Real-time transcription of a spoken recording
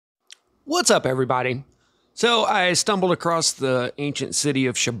What's up, everybody? So I stumbled across the ancient city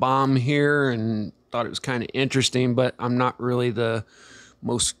of Shibam here and thought it was kind of interesting, but I'm not really the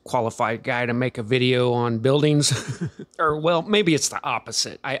most qualified guy to make a video on buildings. Or, well, maybe it's the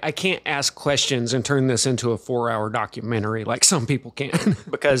opposite. I can't ask questions and turn this into a 4-hour documentary like some people can.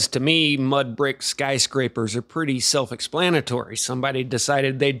 Because to me, mud brick skyscrapers are pretty self explanatory. Somebody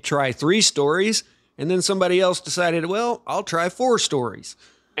decided they'd try 3 stories, and then somebody else decided, well, I'll try 4 stories.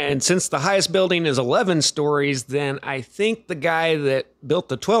 And since the highest building is 11 stories, then I think the guy that built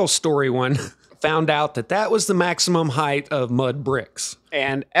the 12-story one found out that that was the maximum height of mud bricks.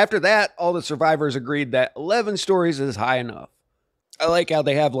 And after that, all the survivors agreed that 11 stories is high enough. I like how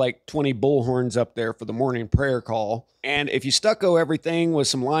they have like 20 bullhorns up there for the morning prayer call. And if you stucco everything with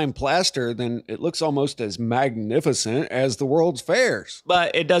some lime plaster, then it looks almost as magnificent as the World's Fairs.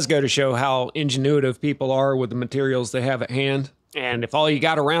 But it does go to show how ingenuitive people are with the materials they have at hand. And if all you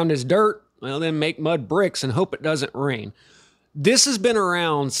got around is dirt, well, then make mud bricks and hope it doesn't rain. This has been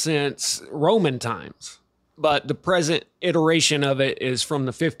around since Roman times, but the present iteration of it is from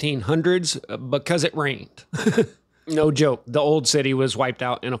the 1500s because it rained. No joke. The old city was wiped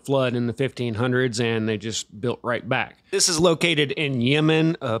out in a flood in the 1500s and they just built right back. This is located in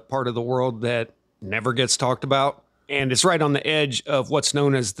Yemen, a part of the world that never gets talked about. And it's right on the edge of what's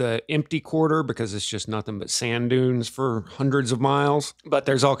known as the empty quarter because it's just nothing but sand dunes for hundreds of miles. But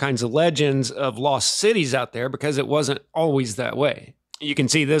there's all kinds of legends of lost cities out there because it wasn't always that way. You can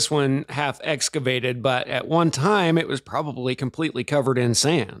see this one half excavated, but at one time it was probably completely covered in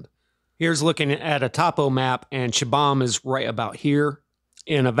sand. Here's looking at a topo map, and Shibam is right about here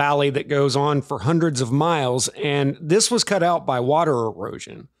in a valley that goes on for hundreds of miles, and this was cut out by water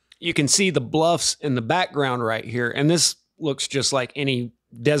erosion. You can see the bluffs in the background right here, and this looks just like any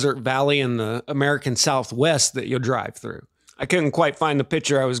desert valley in the American Southwest that you'll drive through. I couldn't quite find the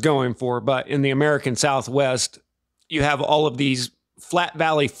picture I was going for, but in the American Southwest, you have all of these flat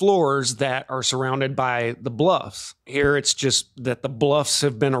valley floors that are surrounded by the bluffs. Here, it's just that the bluffs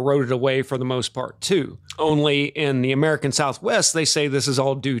have been eroded away for the most part, too. Only in the American Southwest, they say this is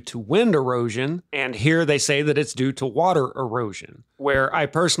all due to wind erosion, and here they say that it's due to water erosion, where I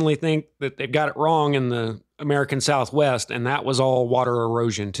personally think that they've got it wrong in the American Southwest, and that was all water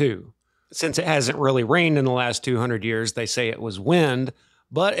erosion, too. Since it hasn't really rained in the last 200 years, they say it was wind,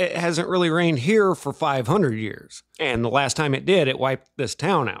 but it hasn't really rained here for 500 years. And the last time it did, it wiped this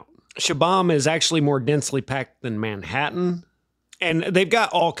town out. Shibam is actually more densely packed than Manhattan. And they've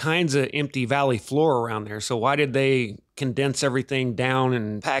got all kinds of empty valley floor around there. So why did they condense everything down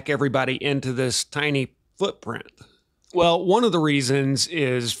and pack everybody into this tiny footprint? Well, one of the reasons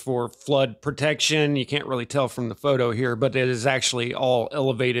is for flood protection. You can't really tell from the photo here, but it is actually all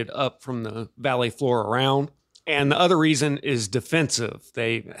elevated up from the valley floor around. And the other reason is defensive.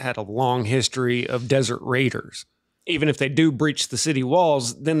 They had a long history of desert raiders. Even if they do breach the city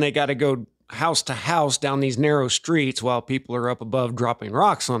walls, then they got to go house to house down these narrow streets while people are up above dropping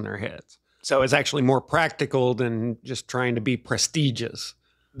rocks on their heads. So it's actually more practical than just trying to be prestigious.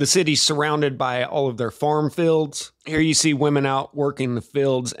 The city's surrounded by all of their farm fields. Here you see women out working the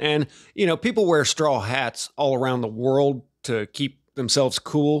fields. And, people wear straw hats all around the world to keep themselves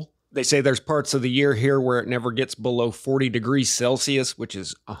cool. They say there's parts of the year here where it never gets below 40 degrees Celsius, which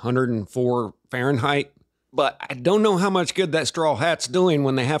is 104 Fahrenheit. But I don't know how much good that straw hat's doing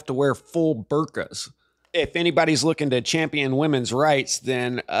when they have to wear full burqas. If anybody's looking to champion women's rights,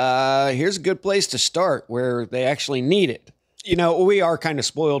 then here's a good place to start where they actually need it. We are kind of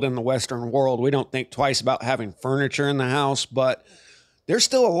spoiled in the Western world. We don't think twice about having furniture in the house, but there's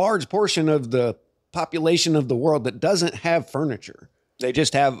still a large portion of the population of the world that doesn't have furniture. They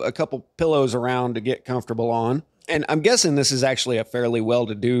just have a couple pillows around to get comfortable on. And I'm guessing this is actually a fairly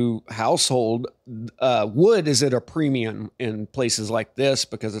well-to-do household. Wood is at a premium in places like this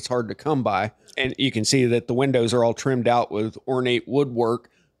because it's hard to come by. And you can see that the windows are all trimmed out with ornate woodwork,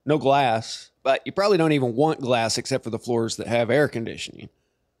 no glass. But you probably don't even want glass except for the floors that have air conditioning.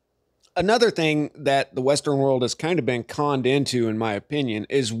 Another thing that the Western world has kind of been conned into, in my opinion,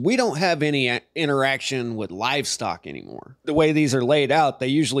 is we don't have any interaction with livestock anymore. The way these are laid out, they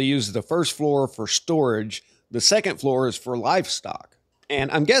usually use the first floor for storage. The second floor is for livestock. And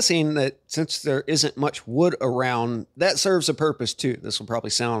I'm guessing that since there isn't much wood around, that serves a purpose too. This will probably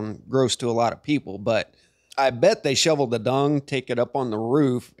sound gross to a lot of people, but I bet they shovel the dung, take it up on the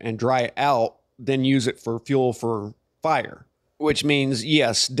roof and dry it out, then use it for fuel for fire. Which means,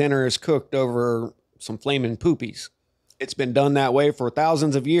 yes, dinner is cooked over some flaming poopies. It's been done that way for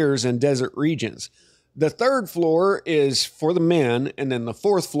thousands of years in desert regions. The third floor is for the men, and then the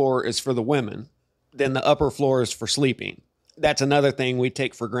fourth floor is for the women. Then the upper floor is for sleeping. That's another thing we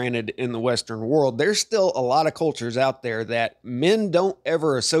take for granted in the Western world. There's still a lot of cultures out there that men don't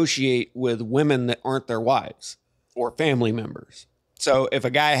ever associate with women that aren't their wives or family members. So if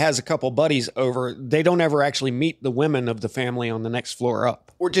a guy has a couple buddies over, they don't ever actually meet the women of the family on the next floor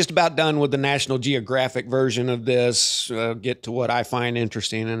up. We're just about done with the National Geographic version of this. I'll get to what I find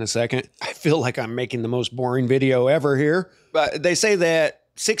interesting in a second. I feel like I'm making the most boring video ever here. But they say that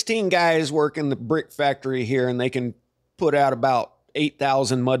 16 guys work in the brick factory here and they can put out about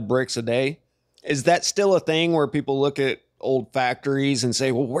 8,000 mud bricks a day. Is that still a thing where people look at old factories and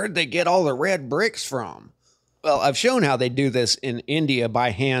say, well, where'd they get all the red bricks from? Well, I've shown how they do this in India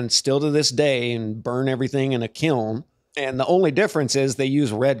by hand still to this day and burn everything in a kiln. And the only difference is they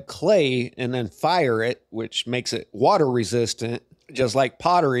use red clay and then fire it, which makes it water resistant, just like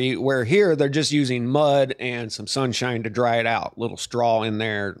pottery, where here they're just using mud and some sunshine to dry it out, little straw in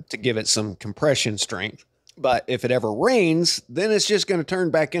there to give it some compression strength. But if it ever rains, then it's just going to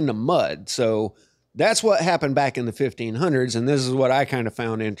turn back into mud. So that's what happened back in the 1500s. And this is what I kind of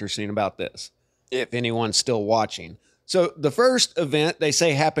found interesting about this, if anyone's still watching. So the first event, they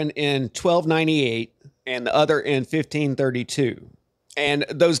say, happened in 1298 and the other in 1532. And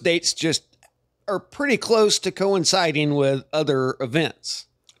those dates just are pretty close to coinciding with other events.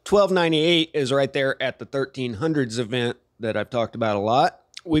 1298 is right there at the 1300s event that I've talked about a lot.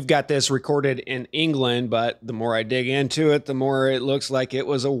 We've got this recorded in England, but the more I dig into it, the more it looks like it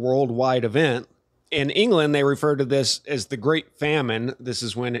was a worldwide event. In England, they refer to this as the Great Famine. This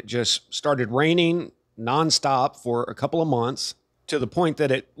is when it just started raining nonstop for a couple of months to the point that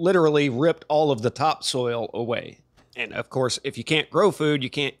it literally ripped all of the topsoil away. And of course, if you can't grow food,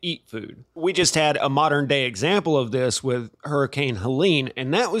 you can't eat food. We just had a modern day example of this with Hurricane Helene,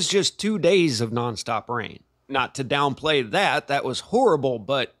 and that was just 2 days of nonstop rain. Not to downplay that, that was horrible,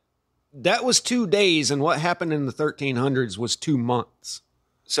 but that was 2 days, and what happened in the 1300s was 2 months.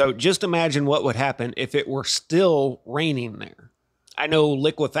 So just imagine what would happen if it were still raining there. I know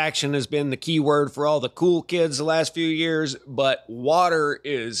liquefaction has been the key word for all the cool kids the last few years, but water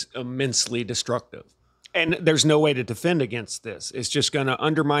is immensely destructive. And there's no way to defend against this. It's just going to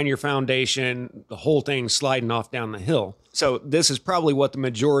undermine your foundation, the whole thing sliding off down the hill. So this is probably what the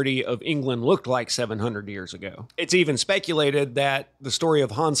majority of England looked like 700 years ago. It's even speculated that the story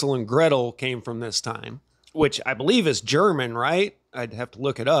of Hansel and Gretel came from this time, which I believe is German, right? I'd have to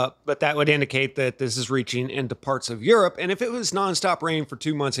look it up, but that would indicate that this is reaching into parts of Europe. And if it was nonstop rain for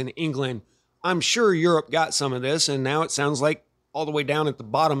 2 months in England, I'm sure Europe got some of this, and now it sounds like all the way down at the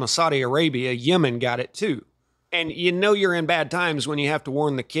bottom of Saudi Arabia, Yemen got it too. And you know you're in bad times when you have to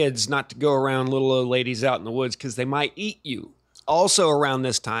warn the kids not to go around little old ladies out in the woods because they might eat you. Also around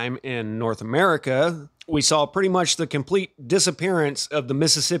this time in North America, we saw pretty much the complete disappearance of the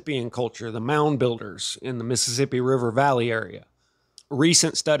Mississippian culture, the mound builders in the Mississippi River Valley area.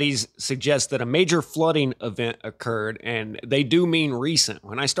 Recent studies suggest that a major flooding event occurred, and they do mean recent.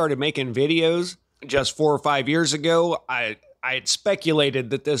 When I started making videos just 4 or 5 years ago, I had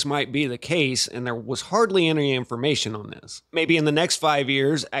speculated that this might be the case, and there was hardly any information on this. Maybe in the next 5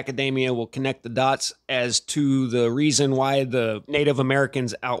 years, academia will connect the dots as to the reason why the Native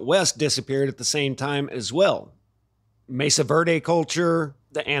Americans out west disappeared at the same time as well. Mesa Verde culture,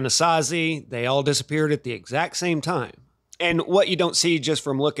 the Anasazi, they all disappeared at the exact same time. And what you don't see just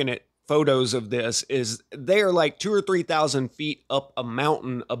from looking at photos of this is they are like 2,000 or 3,000 feet up a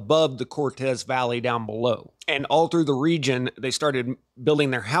mountain above the Cortez Valley down below. And all through the region, they started building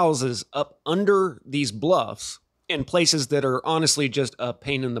their houses up under these bluffs in places that are honestly just a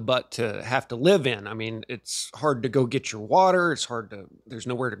pain in the butt to have to live in. I mean, it's hard to go get your water. There's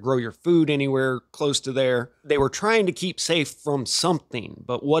nowhere to grow your food anywhere close to there. They were trying to keep safe from something,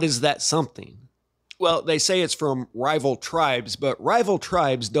 but what is that something? Well, they say it's from rival tribes, but rival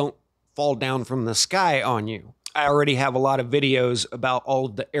tribes don't fall down from the sky on you. I already have a lot of videos about all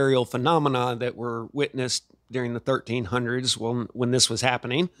of the aerial phenomena that were witnessed during the 1300s when this was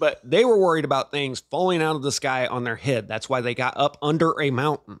happening, but they were worried about things falling out of the sky on their head. That's why they got up under a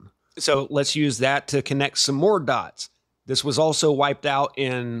mountain. So let's use that to connect some more dots. This was also wiped out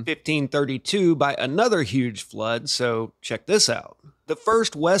in 1532 by another huge flood, so check this out. The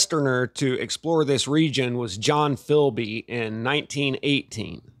first Westerner to explore this region was John Philby in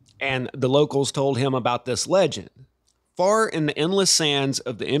 1918. And the locals told him about this legend. Far in the endless sands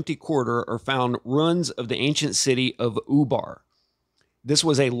of the empty quarter are found ruins of the ancient city of Ubar. This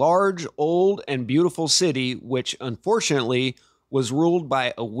was a large, old, and beautiful city which, unfortunately, was ruled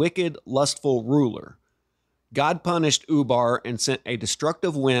by a wicked, lustful ruler. God punished Ubar and sent a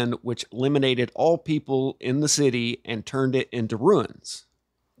destructive wind which eliminated all people in the city and turned it into ruins.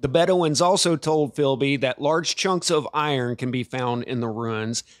 The Bedouins also told Philby that large chunks of iron can be found in the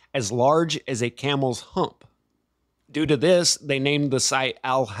ruins, as large as a camel's hump. Due to this, they named the site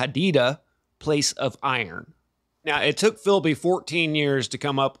Al-Hadida, place of iron. Now, it took Philby 14 years to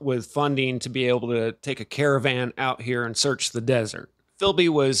come up with funding to be able to take a caravan out here and search the desert. Philby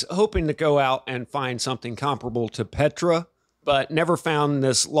was hoping to go out and find something comparable to Petra, but never found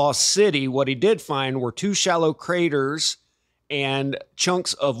this lost city. What he did find were 2 shallow craters and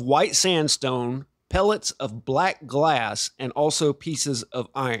chunks of white sandstone, pellets of black glass, and also pieces of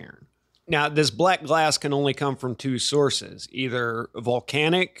iron. Now, this black glass can only come from 2 sources, either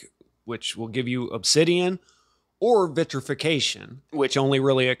volcanic, which will give you obsidian, or vitrification, which only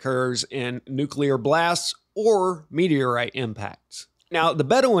really occurs in nuclear blasts or meteorite impacts. Now, the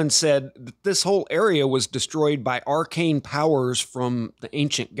Bedouins said that this whole area was destroyed by arcane powers from the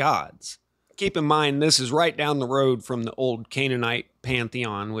ancient gods. Keep in mind, this is right down the road from the old Canaanite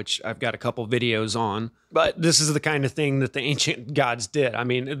pantheon, which I've got a couple videos on. But this is the kind of thing that the ancient gods did. I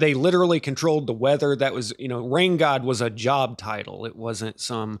mean, they literally controlled the weather. That was, rain god was a job title. It wasn't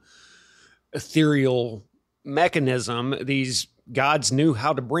some ethereal mechanism. These gods knew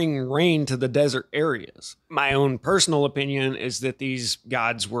how to bring rain to the desert areas. My own personal opinion is that these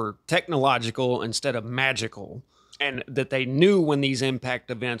gods were technological instead of magical, and that they knew when these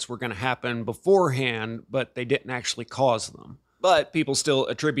impact events were going to happen beforehand, but they didn't actually cause them. But people still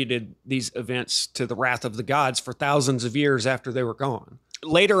attributed these events to the wrath of the gods for thousands of years after they were gone.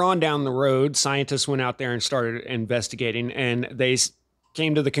 Later on down the road, scientists went out there and started investigating, and they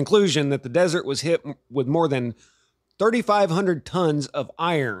came to the conclusion that the desert was hit with more than 3,500 tons of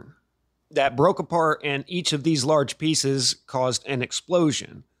iron that broke apart, and each of these large pieces caused an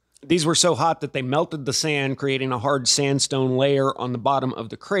explosion. These were so hot that they melted the sand, creating a hard sandstone layer on the bottom of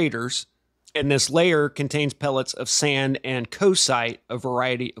the craters. And this layer contains pellets of sand and coesite, a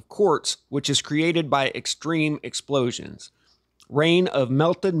variety of quartz, which is created by extreme explosions. Rain of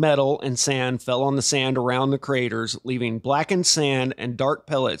melted metal and sand fell on the sand around the craters, leaving blackened sand and dark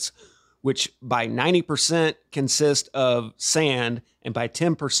pellets, which by 90% consist of sand and by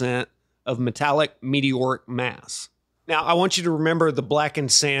 10% of metallic meteoric mass. Now, I want you to remember the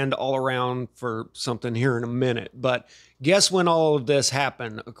blackened sand all around for something here in a minute, but guess when all of this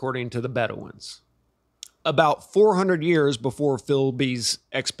happened, according to the Bedouins? About 400 years before Philby's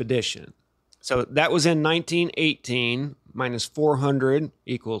expedition. So that was in 1918, minus 400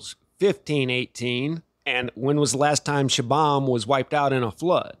 equals 1518. And when was the last time Shibam was wiped out in a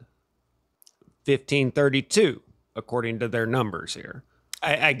flood? 1532, according to their numbers here.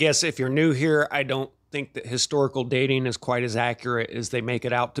 I guess if you're new here, I don't think that historical dating is quite as accurate as they make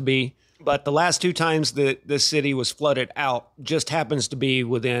it out to be. But the last 2 times that this city was flooded out just happens to be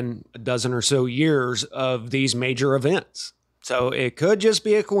within a dozen or so years of these major events. So it could just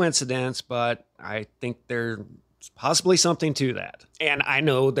be a coincidence, but I think there's possibly something to that. And I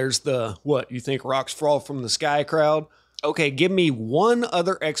know there's the, what, you think rocks fall from the sky crowd? Okay, give me one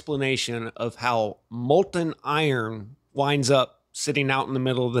other explanation of how molten iron winds up sitting out in the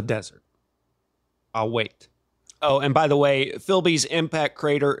middle of the desert. I'll wait. Oh, and by the way, Philby's impact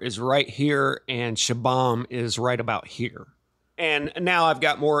crater is right here, and Shibam is right about here. And now I've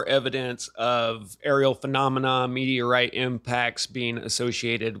got more evidence of aerial phenomena, meteorite impacts being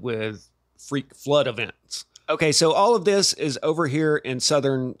associated with freak flood events. Okay, so all of this is over here in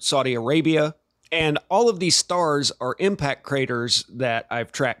southern Saudi Arabia, and all of these stars are impact craters that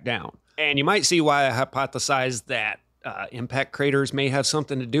I've tracked down. And you might see why I hypothesized that impact craters may have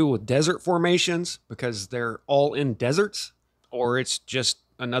something to do with desert formations, because they're all in deserts, or it's just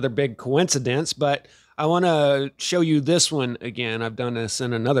another big coincidence. But I want to show you this one again. I've done this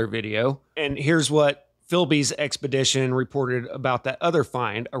in another video, and here's what Philby's expedition reported about that other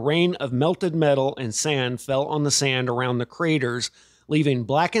find. A rain of melted metal and sand fell on the sand around the craters, leaving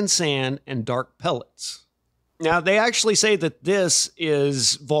blackened sand and dark pellets. Now, they actually say that this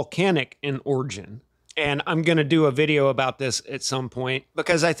is volcanic in origin. And I'm going to do a video about this at some point,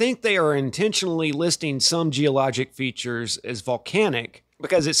 because I think they are intentionally listing some geologic features as volcanic,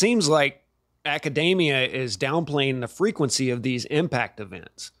 because it seems like academia is downplaying the frequency of these impact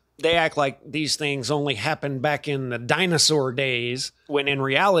events. They act like these things only happened back in the dinosaur days, when in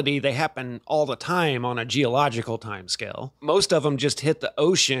reality they happen all the time on a geological timescale. Most of them just hit the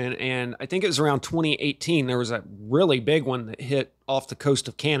ocean, and I think it was around 2018 there was a really big one that hit off the coast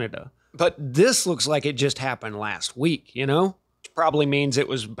of Canada. But this looks like it just happened last week, you know? Which probably means it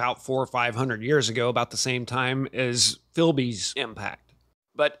was about 400 or 500 years ago, about the same time as Philby's impact.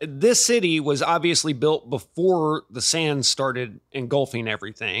 But this city was obviously built before the sand started engulfing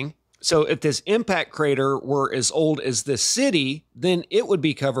everything. So if this impact crater were as old as this city, then it would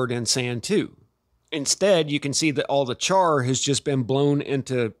be covered in sand too. Instead, you can see that all the char has just been blown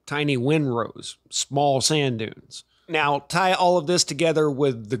into tiny windrows, small sand dunes. Now, tie all of this together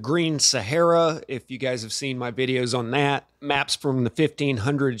with the Green Sahara. If you guys have seen my videos on that, maps from the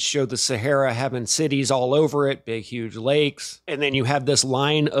 1500s show the Sahara having cities all over it, big, huge lakes. And then you have this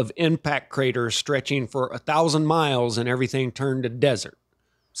line of impact craters stretching for 1,000 miles and everything turned to desert.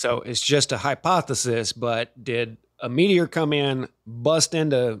 So it's just a hypothesis, but did a meteor come in, bust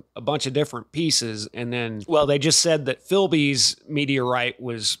into a bunch of different pieces, and then, well, they just said that Philby's meteorite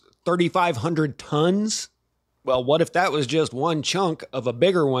was 3,500 tons? Well, what if that was just one chunk of a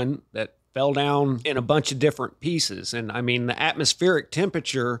bigger one that fell down in a bunch of different pieces? And I mean, the atmospheric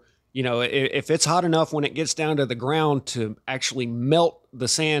temperature, you know, if it's hot enough when it gets down to the ground to actually melt the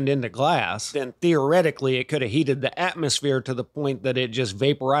sand into glass, then theoretically it could have heated the atmosphere to the point that it just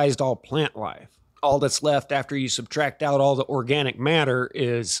vaporized all plant life. All that's left after you subtract out all the organic matter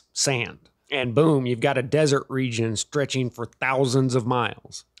is sand. And boom, you've got a desert region stretching for thousands of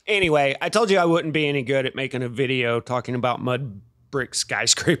miles. Anyway, I told you I wouldn't be any good at making a video talking about mud brick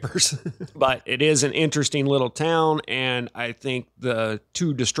skyscrapers, but it is an interesting little town, and I think the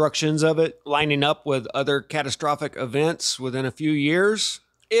two destructions of it lining up with other catastrophic events within a few years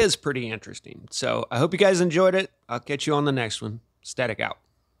is pretty interesting. So I hope you guys enjoyed it. I'll catch you on the next one. Static out.